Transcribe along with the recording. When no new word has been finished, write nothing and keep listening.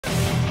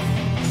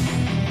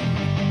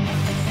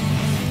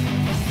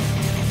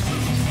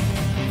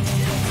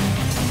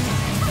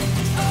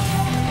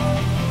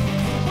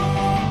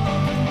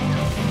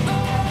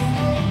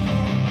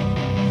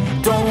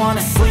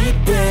wanna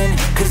sleep in,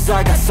 cause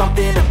I got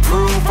something to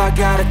prove. I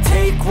gotta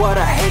take what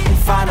I hate and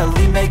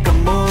finally make a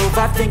move.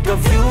 I think of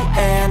you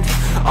and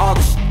all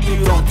the shit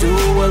you don't do.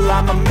 Well,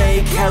 I'ma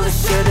make hella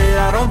sure that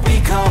I don't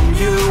become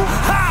you.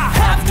 I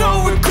have no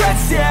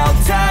regrets, yeah, I'll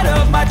tie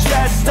up my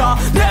chest. I'll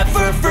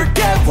never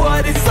forget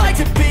what it's like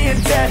to be in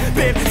debt.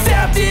 Been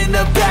stabbed in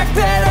the back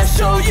bed, I'll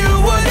show you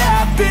what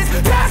happens.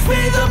 Pass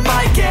me the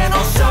mic and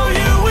I'll show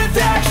you with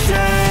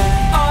action.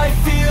 I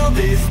feel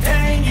this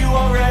pain, you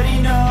already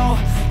know.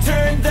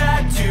 Turn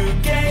that to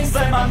gains,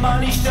 let my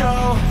money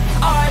show.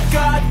 I've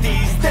got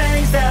these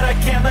things that I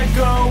can't let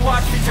go.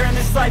 Watch me turn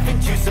this life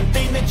into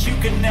something that you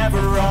can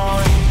never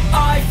own.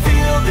 I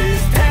feel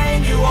this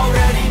pain, you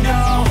already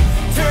know.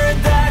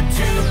 Turn that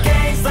to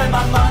gains, let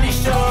my money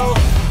show.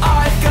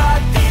 I've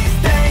got these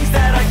things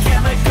that I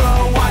can't let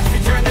go. Watch me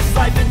turn this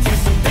life into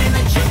something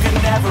that you can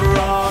never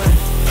own.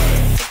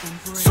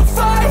 So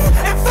fight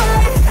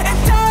and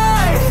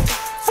die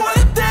for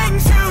the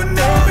things you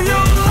know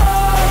you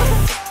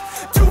love.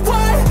 Do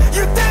what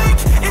you think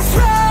is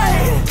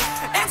right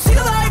and see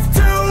life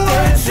do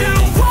what you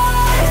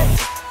want.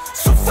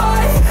 So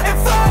fight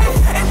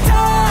and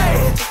die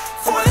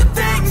for the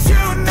things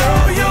you know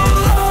you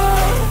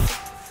love.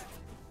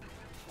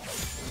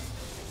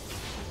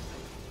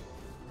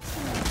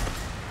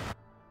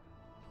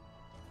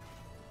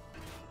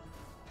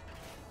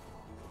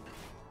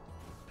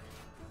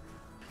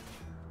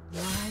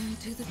 Blind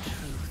to the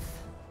truth.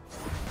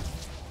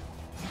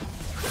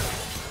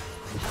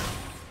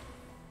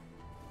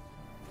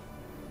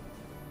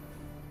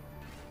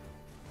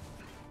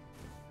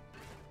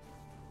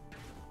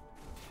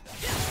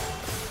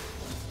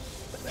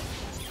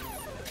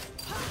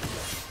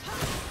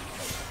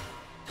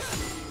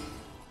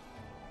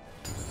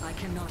 I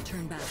cannot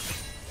turn back.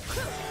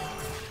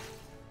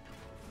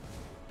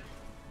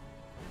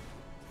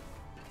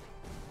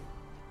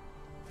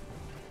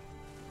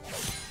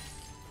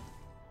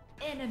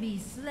 Enemy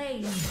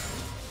slain.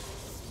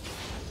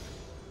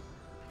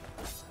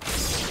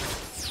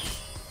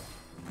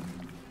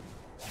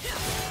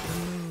 The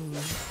moon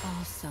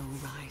also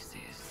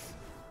rises.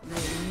 They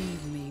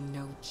leave me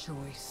no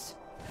choice.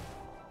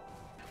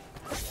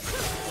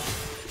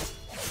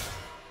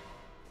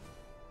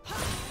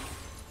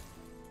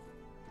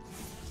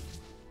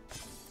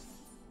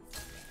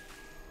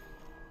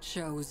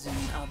 Chosen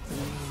of the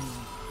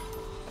moon.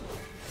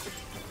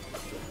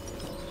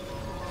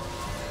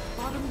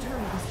 Bottom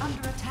turret is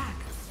under attack.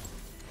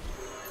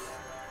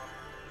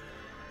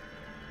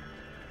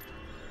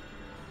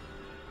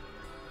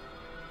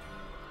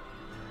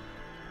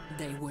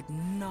 They would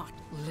not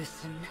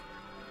listen.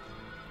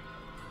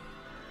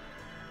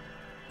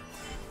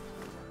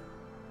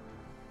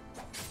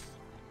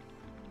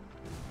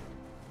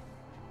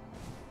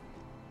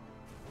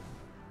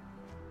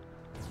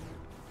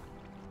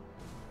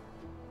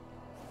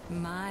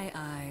 My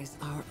eyes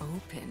are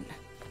open.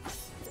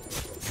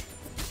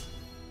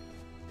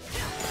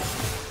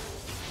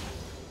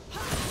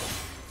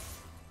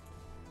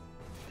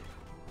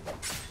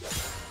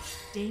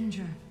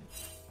 Danger.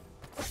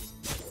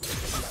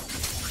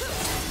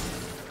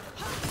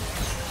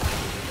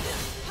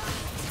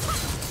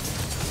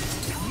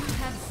 You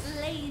have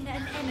slain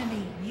an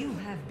enemy. You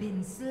have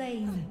been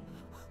slain.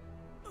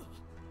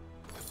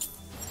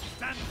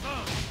 Stand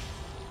firm.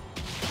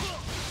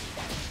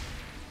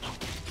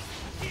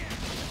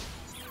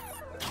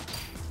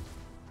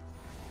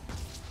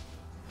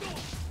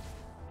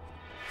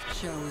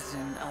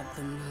 Chosen of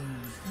the moon.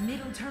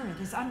 Middle turret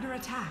is under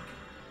attack.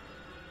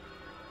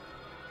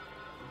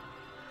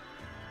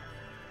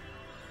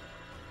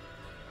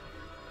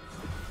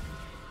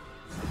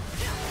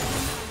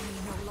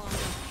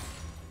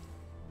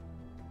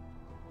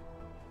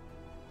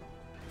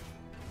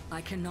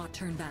 I cannot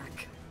turn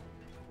back.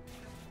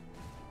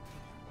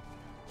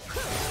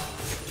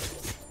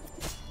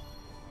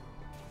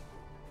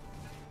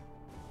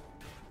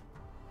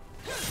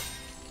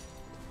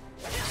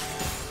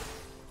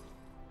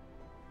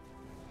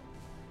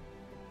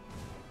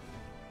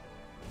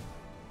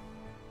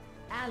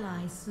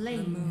 Ally The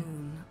slain.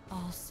 moon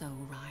also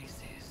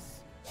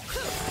rises.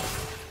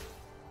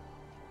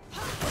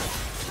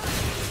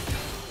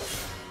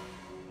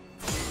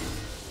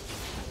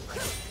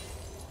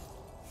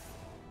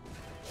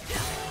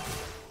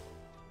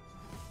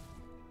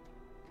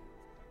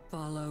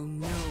 Follow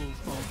no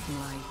false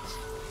light.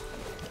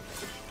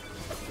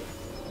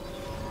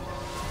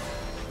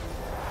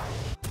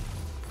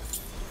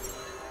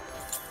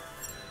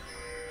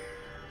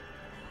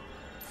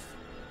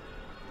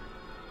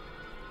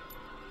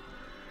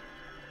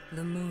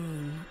 The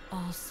moon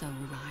also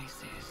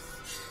rises.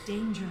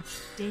 Danger.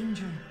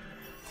 Danger.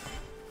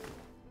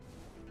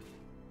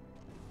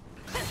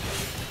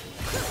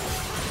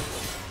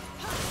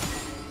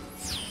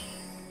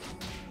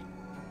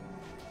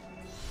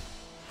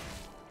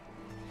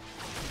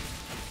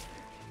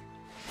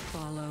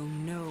 Follow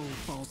no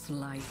false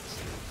light.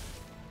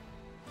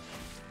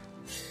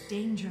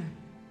 Danger.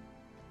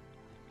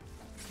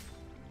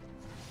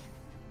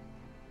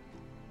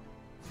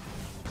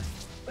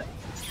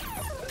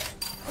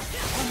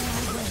 On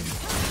my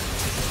way.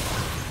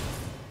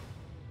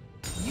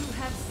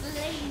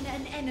 slain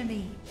an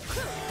enemy.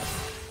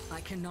 I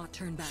cannot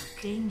turn back.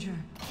 Danger.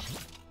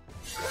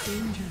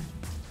 Danger.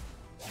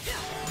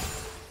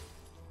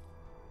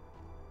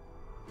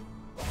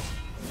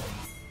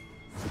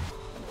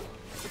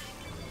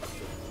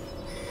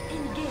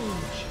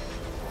 Engage.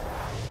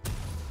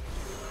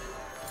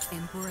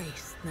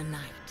 Embrace the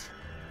night.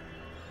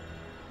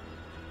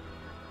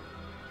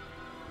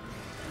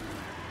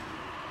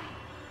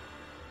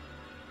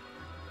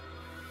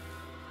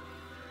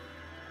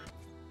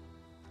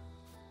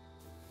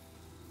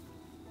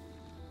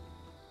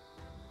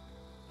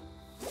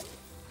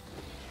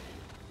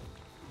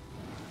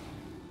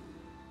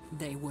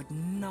 They would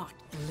not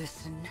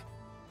listen.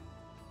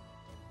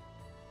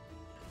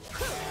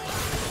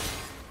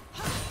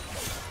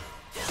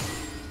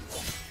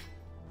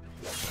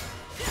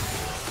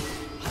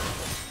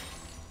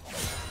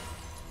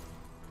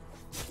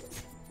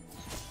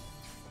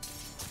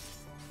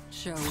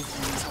 Chosen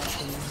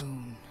of the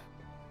moon.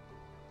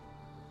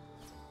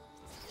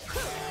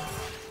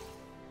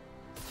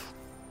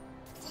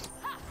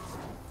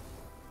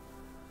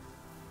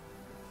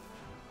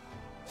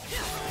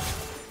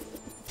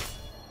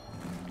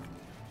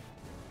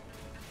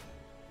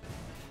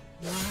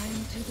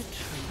 Blind to the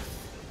truth.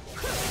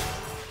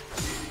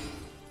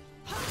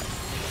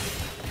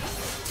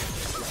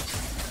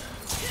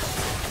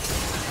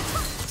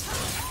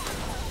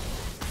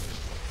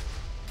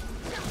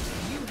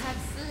 You have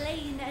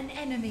slain an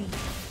enemy.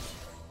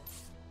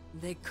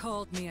 They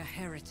called me a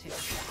heretic.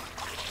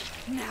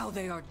 Now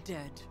they are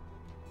dead.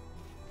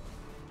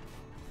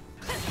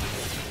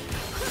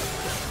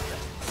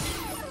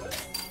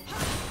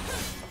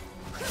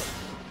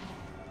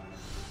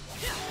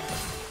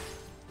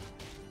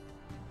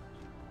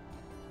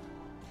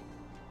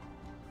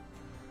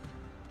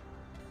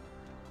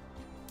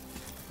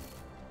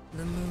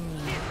 The moon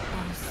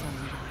also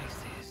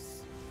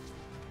rises.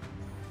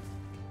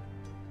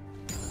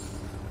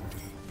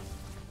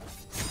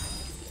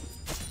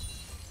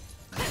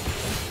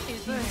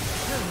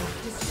 First turret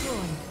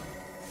destroyed.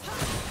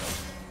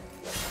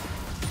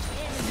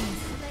 Enemy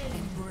slain.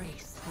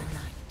 Embrace the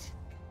night.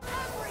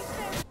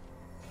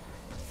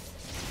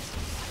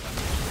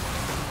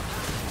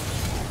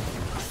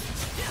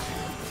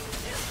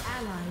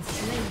 Ally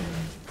slain.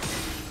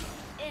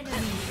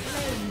 Enemy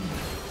slain.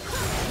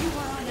 You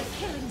are on a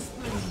killing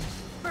spree.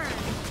 Burn.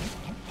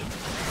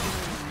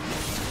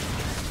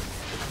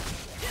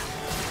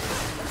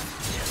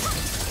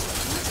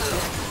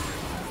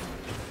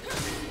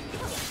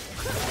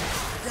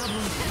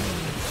 Double kill.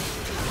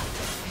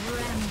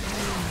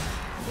 Rampage.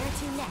 Where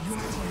to next? Your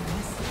team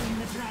has slain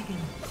the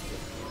dragon.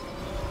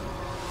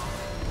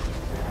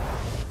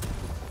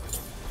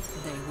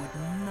 They would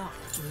not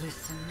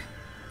listen.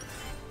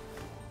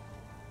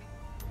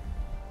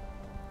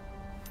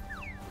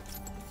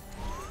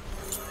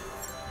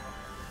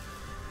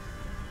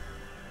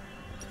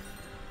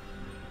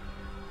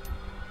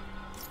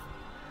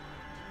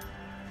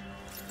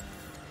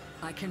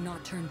 I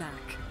cannot turn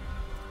back.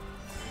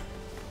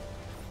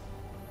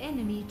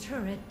 Enemy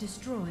turret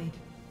destroyed.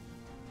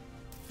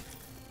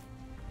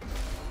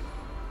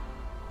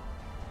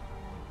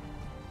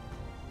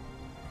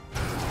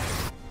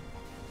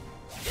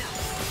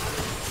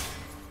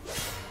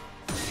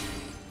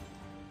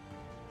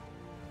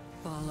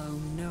 Follow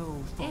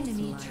no false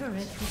Enemy light.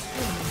 turret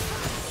destroyed.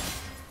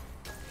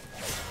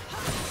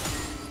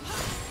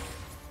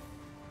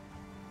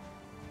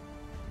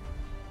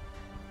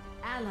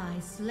 Ally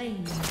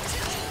slain.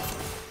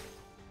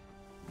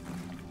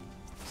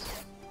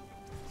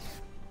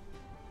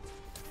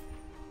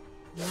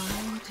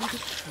 Blind to the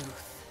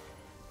truth.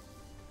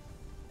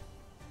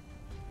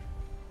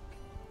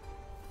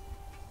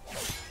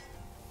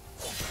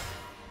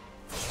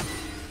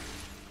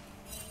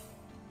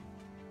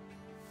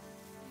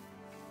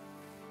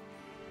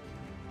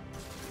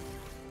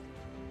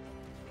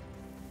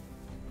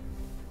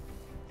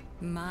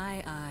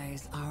 My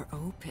eyes are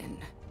open.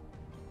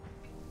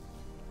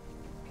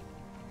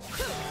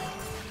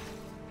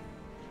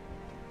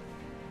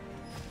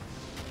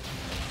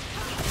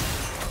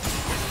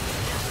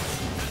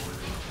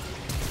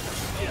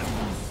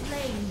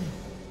 Slain.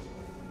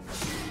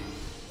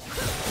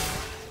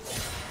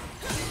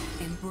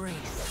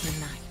 Embrace the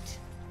night.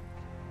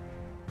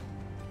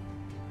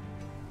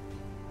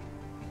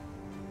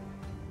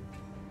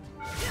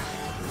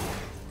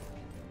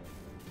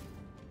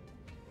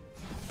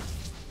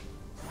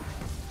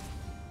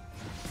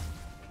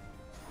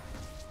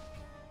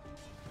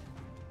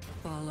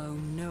 Follow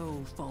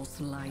no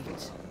false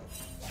light.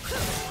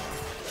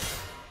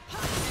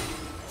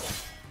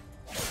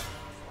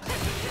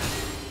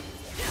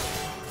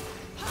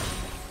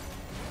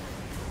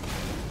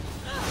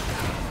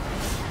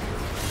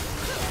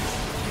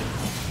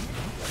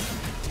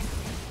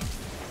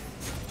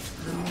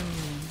 The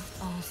moon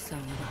also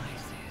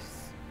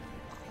rises.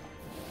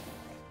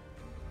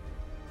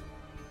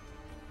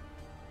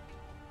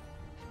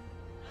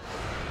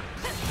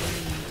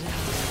 Rain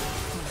down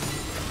fire.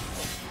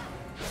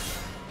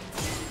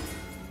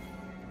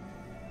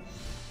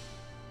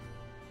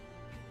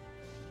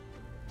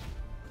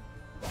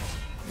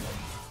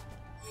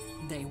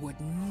 They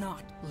would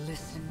not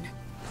listen.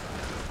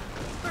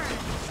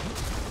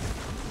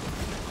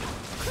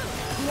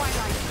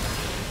 Twilight!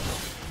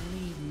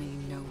 Leave me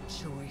no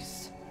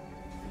choice.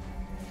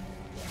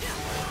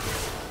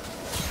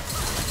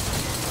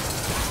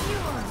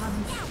 You're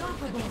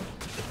unstoppable.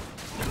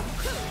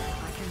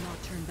 I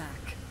cannot turn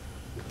back.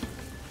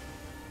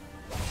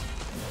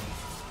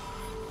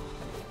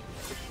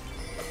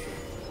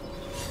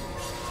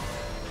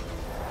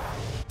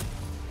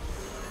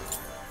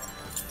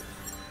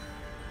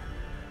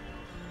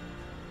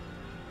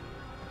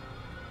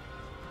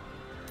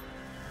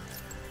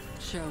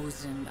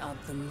 Chosen of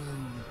the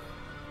moon.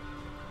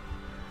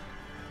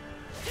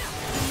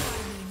 Deny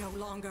me no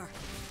longer.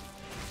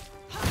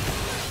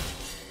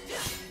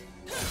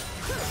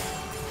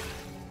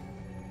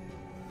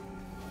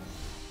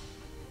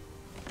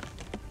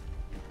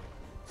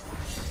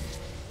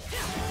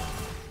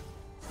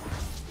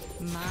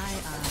 My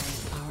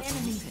eyes are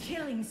Enemy open.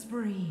 killing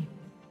spree.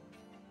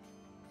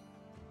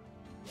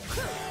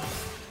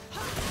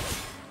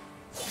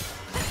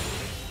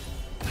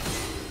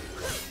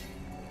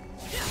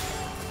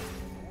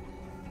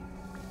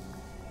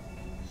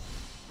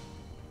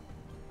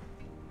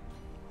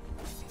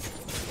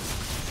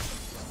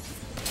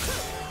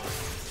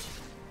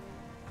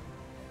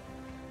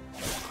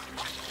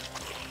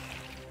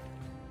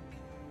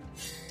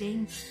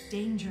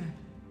 Danger.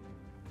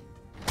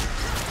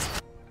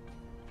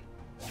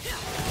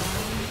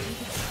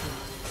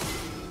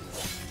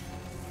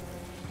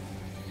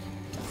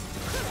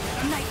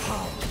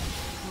 Nightfall.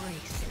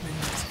 Grace me.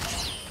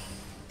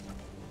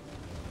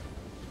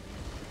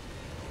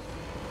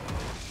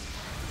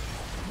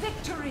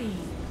 Victory!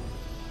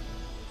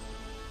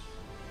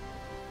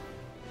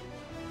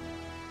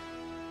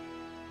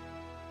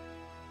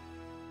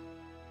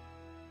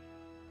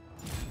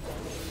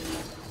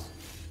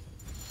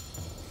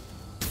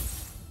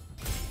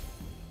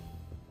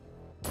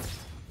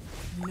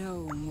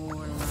 No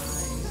more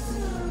lies.